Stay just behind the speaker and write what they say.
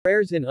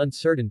Prayers in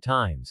uncertain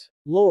times.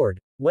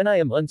 Lord, when I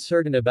am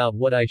uncertain about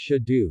what I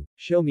should do,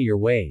 show me your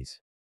ways.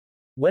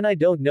 When I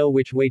don't know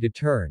which way to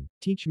turn,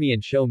 teach me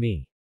and show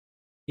me.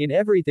 In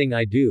everything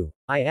I do,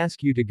 I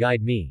ask you to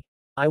guide me.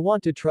 I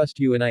want to trust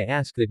you and I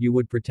ask that you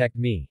would protect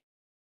me.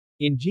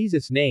 In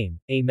Jesus' name,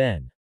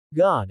 amen.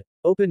 God,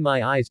 open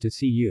my eyes to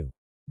see you.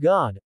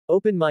 God,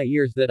 open my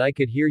ears that I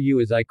could hear you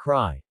as I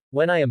cry,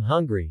 when I am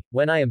hungry,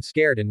 when I am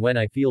scared and when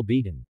I feel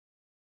beaten.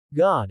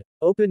 God,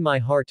 open my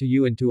heart to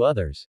you and to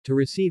others, to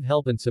receive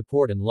help and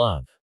support and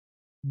love.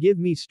 Give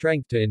me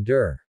strength to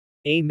endure.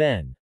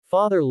 Amen.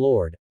 Father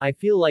Lord, I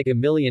feel like a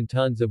million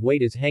tons of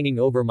weight is hanging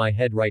over my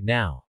head right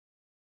now.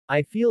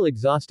 I feel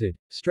exhausted,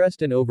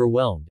 stressed and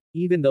overwhelmed,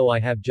 even though I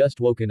have just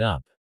woken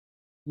up.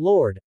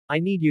 Lord, I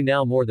need you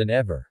now more than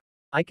ever.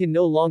 I can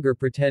no longer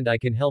pretend I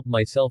can help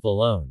myself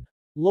alone.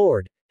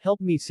 Lord,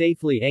 help me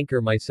safely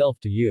anchor myself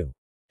to you.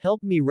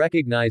 Help me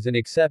recognize and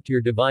accept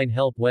your divine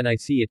help when I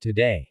see it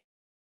today.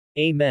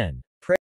 Amen.